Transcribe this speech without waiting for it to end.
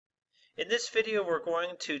In this video, we're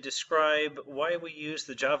going to describe why we use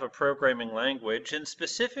the Java programming language and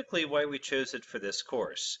specifically why we chose it for this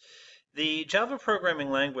course. The Java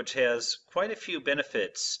programming language has quite a few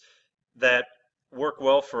benefits that work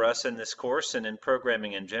well for us in this course and in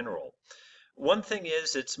programming in general. One thing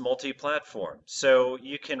is it's multi-platform, so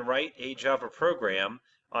you can write a Java program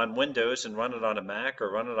on Windows and run it on a Mac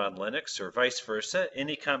or run it on Linux or vice versa,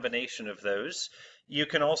 any combination of those. You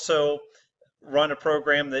can also run a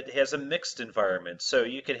program that has a mixed environment. So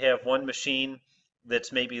you could have one machine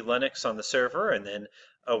that's maybe Linux on the server and then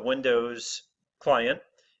a Windows client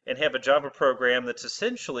and have a Java program that's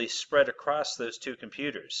essentially spread across those two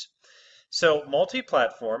computers. So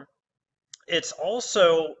multi-platform. It's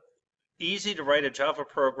also easy to write a Java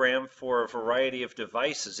program for a variety of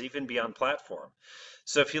devices, even beyond platform.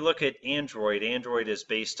 So if you look at Android, Android is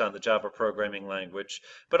based on the Java programming language,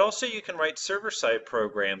 but also you can write server-side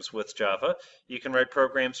programs with Java. You can write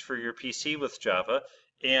programs for your PC with Java,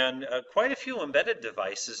 and quite a few embedded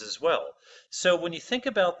devices as well. So when you think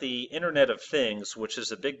about the Internet of Things, which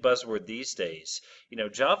is a big buzzword these days,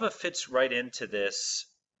 Java fits right into this,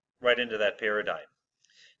 right into that paradigm.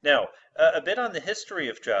 Now, a bit on the history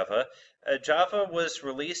of Java. Java was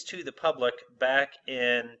released to the public back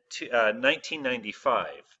in 1995,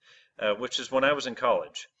 which is when I was in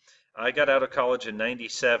college. I got out of college in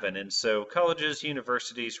 '97, and so colleges,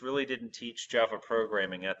 universities really didn't teach Java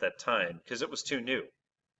programming at that time because it was too new.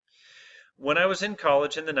 When I was in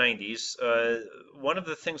college in the '90s, one of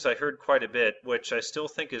the things I heard quite a bit, which I still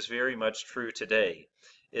think is very much true today,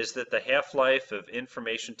 is that the half-life of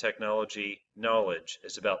information technology knowledge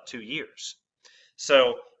is about 2 years.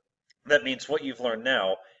 So that means what you've learned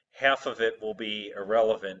now, half of it will be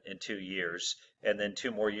irrelevant in 2 years, and then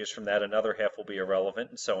 2 more years from that, another half will be irrelevant,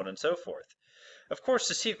 and so on and so forth. Of course,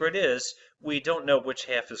 the secret is we don't know which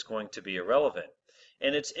half is going to be irrelevant.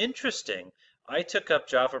 And it's interesting, I took up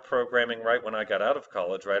Java programming right when I got out of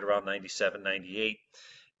college, right around '97, '98,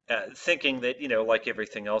 thinking that, like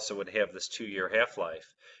everything else, it would have this 2-year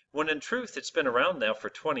half-life, when in truth it's been around now for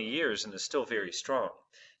 20 years and is still very strong.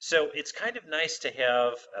 So it's kind of nice to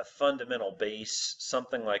have a fundamental base,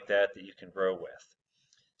 something like that you can grow with.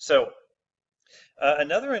 So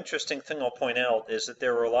another interesting thing I'll point out is that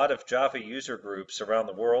there were a lot of Java user groups around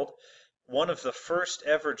the world. One of the first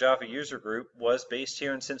ever Java user group was based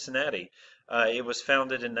here in Cincinnati. It was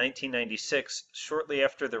founded in 1996, shortly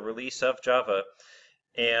after the release of Java,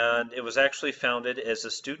 and it was actually founded as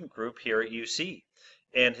a student group here at UC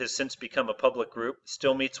and has since become a public group.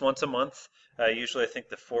 Still meets once a month, usually I think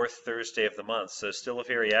the 4th Thursday of the month, so still a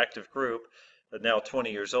very active group, now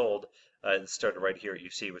 20 years old. It started right here at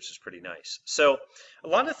UC, which is pretty nice. So a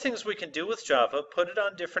lot of things we can do with Java, put it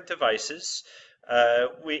on different devices.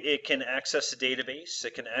 It can access a database,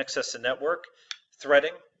 it can access a network.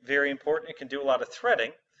 Threading, very important, it can do a lot of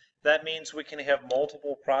threading. That means we can have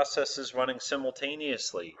multiple processes running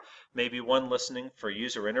simultaneously. Maybe one listening for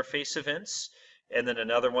user interface events, and then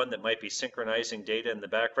another one that might be synchronizing data in the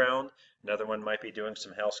background. Another one might be doing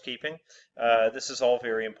some housekeeping. This is all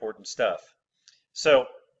very important stuff. So,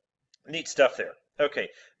 neat stuff there. Okay,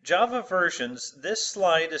 Java versions. This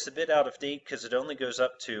slide is a bit out of date because it only goes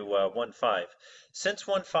up to 1.5. Since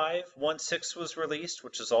 1.5, 1.6 was released,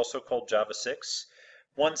 which is also called Java 6.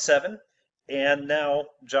 1.7. And now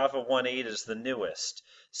Java 1.8 is the newest.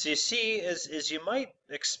 So you see, as you might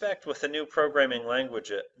expect with a new programming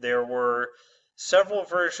language, there were several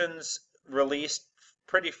versions released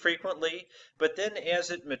pretty frequently, but then as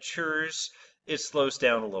it matures, it slows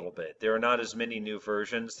down a little bit. There are not as many new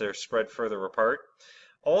versions. They're spread further apart.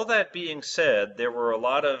 All that being said, there were a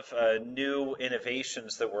lot of new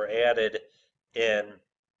innovations that were added in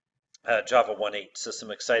Java 1.8, so some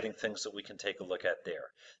exciting things that we can take a look at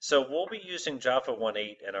there. So we'll be using Java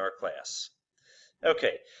 1.8 in our class.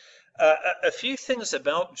 Okay, a few things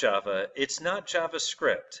about Java. It's not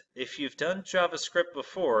JavaScript. If you've done JavaScript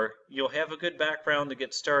before, you'll have a good background to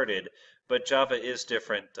get started, but Java is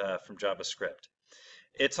different from JavaScript.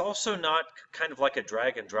 It's also not kind of like a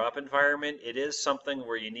drag and drop environment. It is something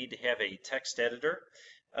where you need to have a text editor.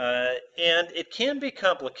 And it can be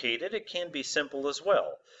complicated, it can be simple as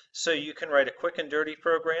well. So you can write a quick and dirty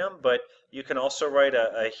program, but you can also write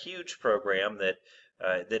a huge program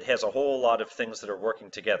that has a whole lot of things that are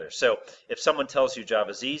working together. So if someone tells you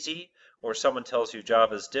Java's easy, or someone tells you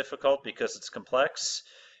Java's difficult because it's complex,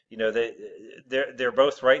 they're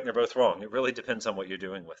both right and they're both wrong. It really depends on what you're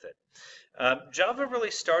doing with it. Java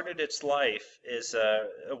really started its life as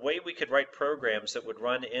a way we could write programs that would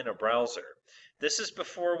run in a browser. This is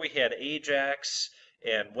before we had Ajax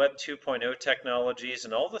and Web 2.0 technologies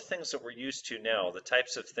and all the things that we're used to now, the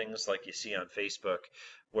types of things like you see on Facebook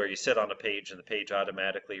where you sit on a page and the page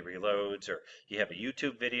automatically reloads, or you have a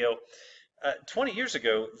YouTube video. 20 years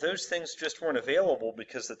ago, those things just weren't available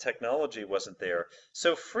because the technology wasn't there.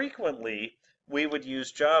 So frequently, we would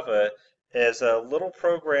use Java as a little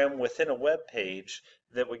program within a web page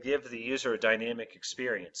that would give the user a dynamic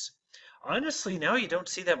experience. Honestly, now you don't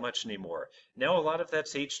see that much anymore. Now a lot of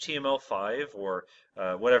that's HTML5 or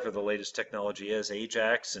whatever the latest technology is,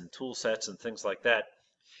 Ajax and tool sets and things like that.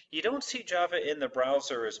 You don't see Java in the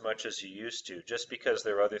browser as much as you used to, just because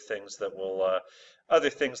there are other things that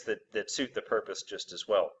that suit the purpose just as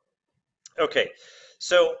well. Okay,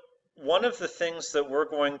 so one of the things that we're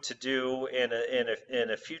going to do in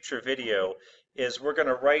a future video is we're going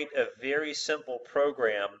to write a very simple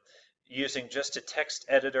program using just a text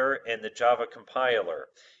editor and the Java compiler.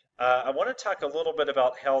 I want to talk a little bit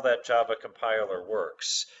about how that Java compiler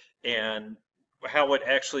works and how it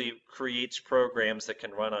actually creates programs that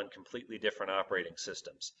can run on completely different operating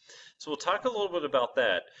systems. So we'll talk a little bit about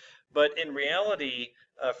that. But in reality,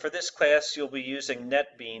 for this class, you'll be using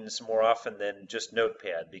NetBeans more often than just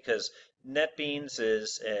Notepad, because NetBeans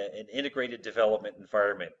is an integrated development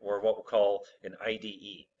environment, or what we'll call an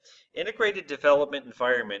IDE. Integrated development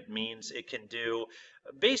environment means it can do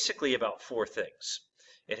basically about 4 things.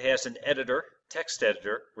 It has an editor, text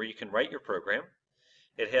editor, where you can write your program.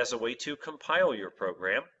 It has a way to compile your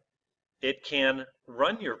program. It can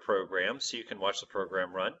run your program, so you can watch the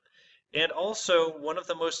program run. And also, one of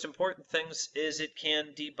the most important things is it can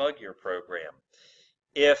debug your program.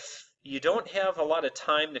 If you don't have a lot of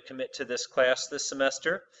time to commit to this class this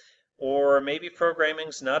semester, or maybe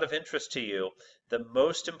programming's not of interest to you, the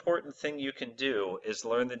most important thing you can do is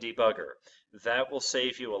learn the debugger. That will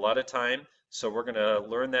save you a lot of time, so we're going to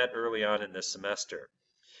learn that early on in this semester.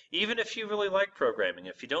 Even if you really like programming,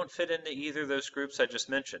 if you don't fit into either of those groups I just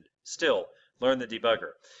mentioned, still learn the debugger.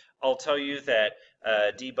 I'll tell you that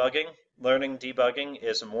learning debugging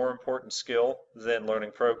is a more important skill than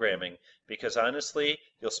learning programming, because honestly,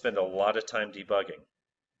 you'll spend a lot of time debugging.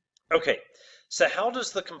 Okay, so how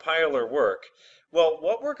does the compiler work? Well,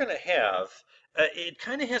 what we're going to have, it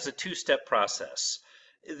kind of has a 2-step process.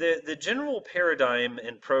 The general paradigm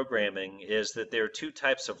in programming is that there are 2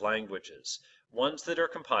 types of languages, ones that are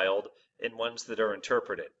compiled and ones that are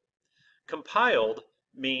interpreted. Compiled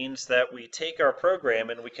means that we take our program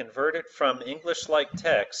and we convert it from English-like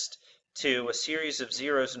text to a series of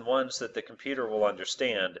zeros and ones that the computer will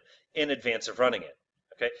understand in advance of running it.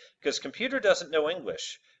 Okay, because computer doesn't know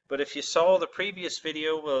English. But if you saw the previous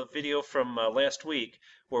video from last week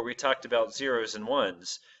where we talked about zeros and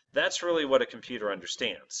ones, that's really what a computer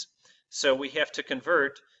understands. So we have to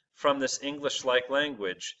convert from this English-like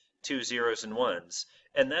language to zeros and ones,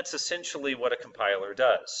 and that's essentially what a compiler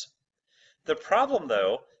does. The problem,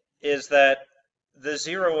 though, is that the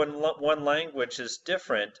 0 and 1 language is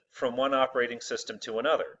different from one operating system to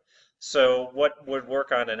another. So what would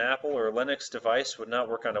work on an Apple or Linux device would not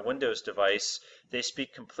work on a Windows device. They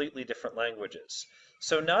speak completely different languages.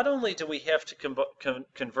 So not only do we have to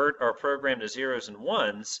convert our program to zeros and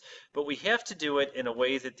ones, but we have to do it in a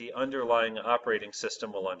way that the underlying operating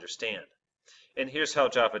system will understand. And here's how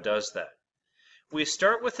Java does that. We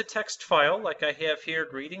start with a text file like I have here,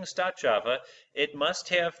 greetings.java. It must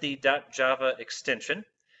have the .java extension.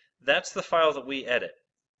 That's the file that we edit.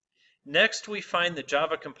 Next, we find the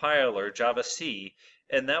Java compiler, javac,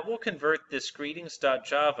 and that will convert this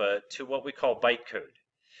greetings.java to what we call bytecode.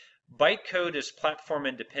 Bytecode is platform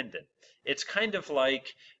independent. It's kind of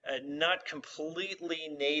like not completely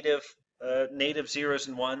native zeros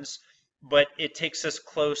and ones, but it takes us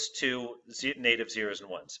close to native zeros and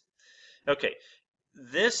ones. Okay,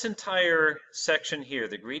 this entire section here,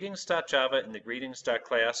 the greetings.java and the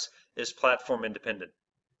greetings.class, is platform independent.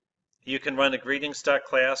 You can run a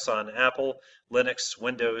greetings.class on Apple, Linux,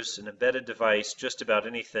 Windows, an embedded device, just about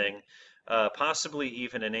anything, possibly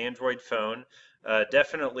even an Android phone,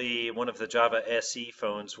 definitely one of the Java SE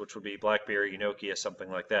phones, which would be BlackBerry, Nokia, something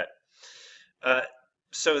like that.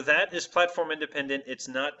 So that is platform independent. It's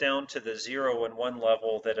not down to the 0 and 1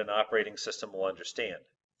 level that an operating system will understand.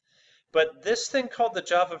 But this thing called the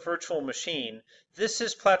Java Virtual Machine, this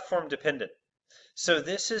is platform dependent. So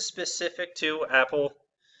this is specific to Apple,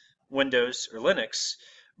 Windows, or Linux,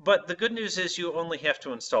 but the good news is you only have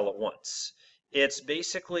to install it once. It's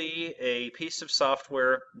basically a piece of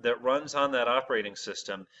software that runs on that operating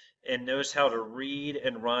system and knows how to read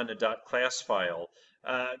and run a .class file,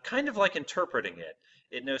 kind of like interpreting it.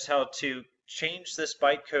 It knows how to change this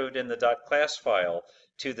bytecode in the .class file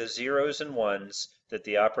to the zeros and ones that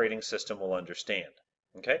the operating system will understand.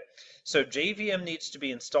 Okay, so JVM needs to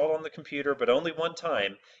be installed on the computer, but only one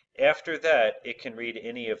time. After that, it can read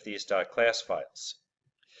any of these .class files.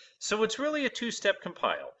 So it's really a two-step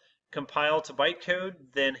compile. Compile to bytecode,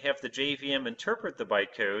 then have the JVM interpret the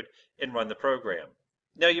bytecode and run the program.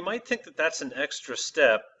 Now you might think that that's an extra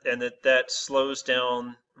step and that slows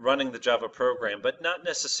down running the Java program, but not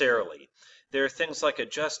necessarily. There are things like a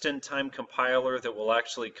just-in-time compiler that will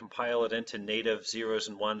actually compile it into native zeros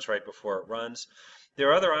and ones right before it runs. There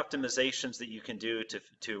are other optimizations that you can do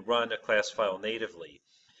to run a class file natively.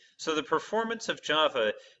 So the performance of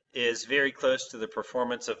Java is very close to the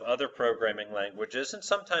performance of other programming languages, and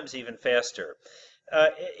sometimes even faster.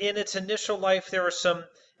 In its initial life, there were some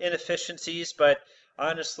inefficiencies, but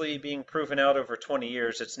honestly, being proven out over 20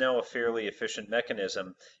 years, it's now a fairly efficient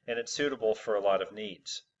mechanism, and it's suitable for a lot of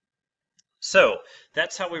needs. So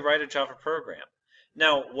that's how we write a Java program.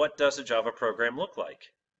 Now, what does a Java program look like?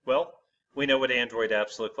 Well, we know what Android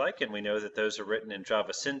apps look like, and we know that those are written in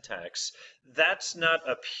Java syntax. That's not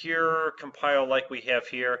a pure compile like we have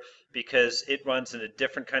here because it runs in a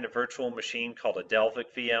different kind of virtual machine called a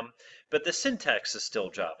Dalvik VM, but the syntax is still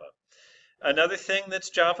Java. Another thing that's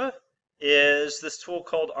Java is this tool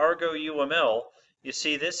called Argo UML. You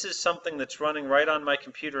see, this is something that's running right on my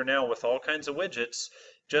computer now with all kinds of widgets,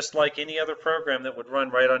 just like any other program that would run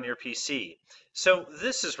right on your PC. So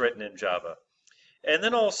this is written in Java. And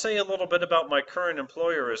then I'll say a little bit about my current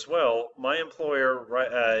employer as well. My employer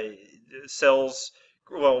writes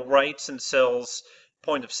and sells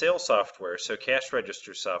point of sale software, so cash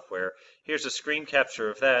register software. Here's a screen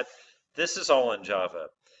capture of that. This is all in Java.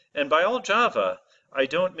 And by all Java, I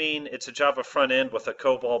don't mean it's a Java front end with a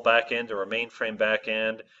COBOL back end or a mainframe back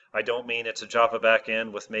end. I don't mean it's a Java back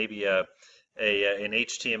end with maybe an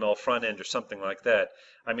HTML front end or something like that.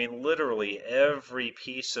 I mean literally every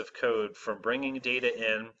piece of code from bringing data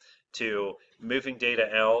in to moving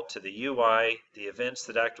data out to the UI, the events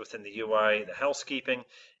that act within the UI, the housekeeping,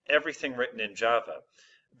 everything written in Java.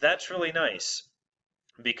 That's really nice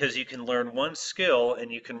because you can learn one skill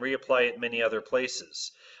and you can reapply it many other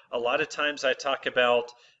places. A lot of times I talk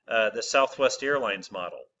about the Southwest Airlines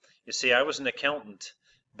model. You see, I was an accountant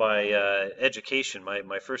by education.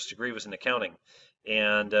 My first degree was in accounting,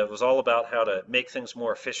 and it was all about how to make things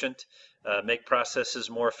more efficient, make processes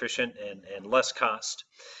more efficient and less cost.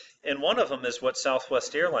 And one of them is what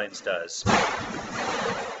Southwest Airlines does.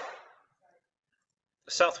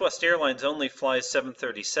 Southwest Airlines only flies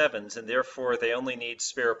 737s, and therefore they only need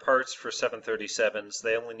spare parts for 737s.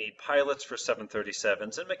 They only need pilots for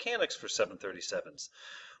 737s and mechanics for 737s.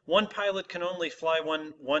 One pilot can only fly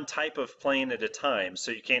one type of plane at a time,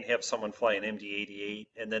 so you can't have someone fly an MD-88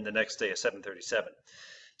 and then the next day a 737.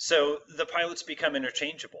 So the pilots become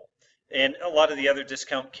interchangeable. And a lot of the other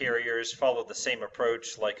discount carriers follow the same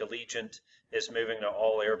approach, like Allegiant is moving to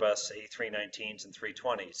all Airbus A319s and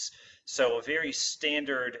 320s. So a very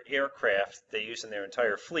standard aircraft they use in their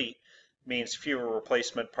entire fleet means fewer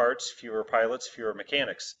replacement parts, fewer pilots, fewer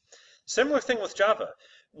mechanics. Similar thing with Java.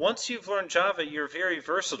 Once you've learned Java, you're very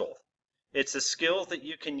versatile. It's a skill that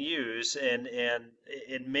you can use in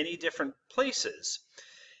many different places.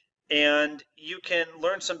 And you can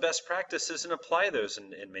learn some best practices and apply those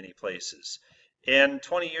in many places. And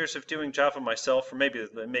 20 years of doing Java myself, or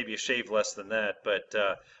maybe a shade less than that, but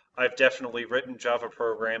I've definitely written Java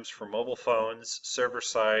programs for mobile phones,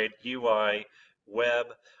 server-side, UI, web,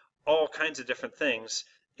 all kinds of different things.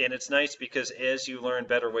 And it's nice because as you learn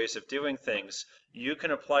better ways of doing things, you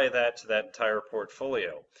can apply that to that entire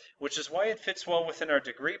portfolio, which is why it fits well within our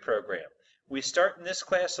degree program. We start in this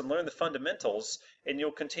class and learn the fundamentals, and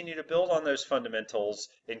you'll continue to build on those fundamentals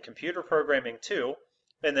in computer programming too,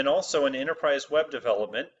 and then also in enterprise web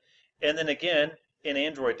development, and then again in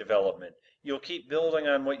Android development. You'll keep building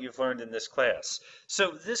on what you've learned in this class.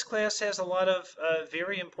 So this class has a lot of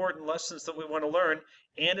very important lessons that we want to learn,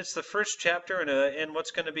 and it's the first chapter in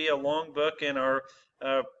what's going to be a long book in our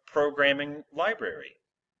programming library.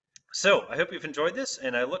 So I hope you've enjoyed this,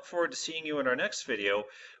 and I look forward to seeing you in our next video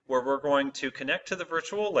where we're going to connect to the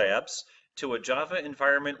virtual labs to a Java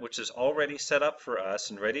environment which is already set up for us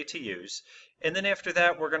and ready to use. And then after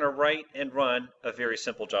that, we're going to write and run a very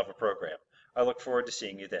simple Java program. I look forward to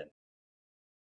seeing you then.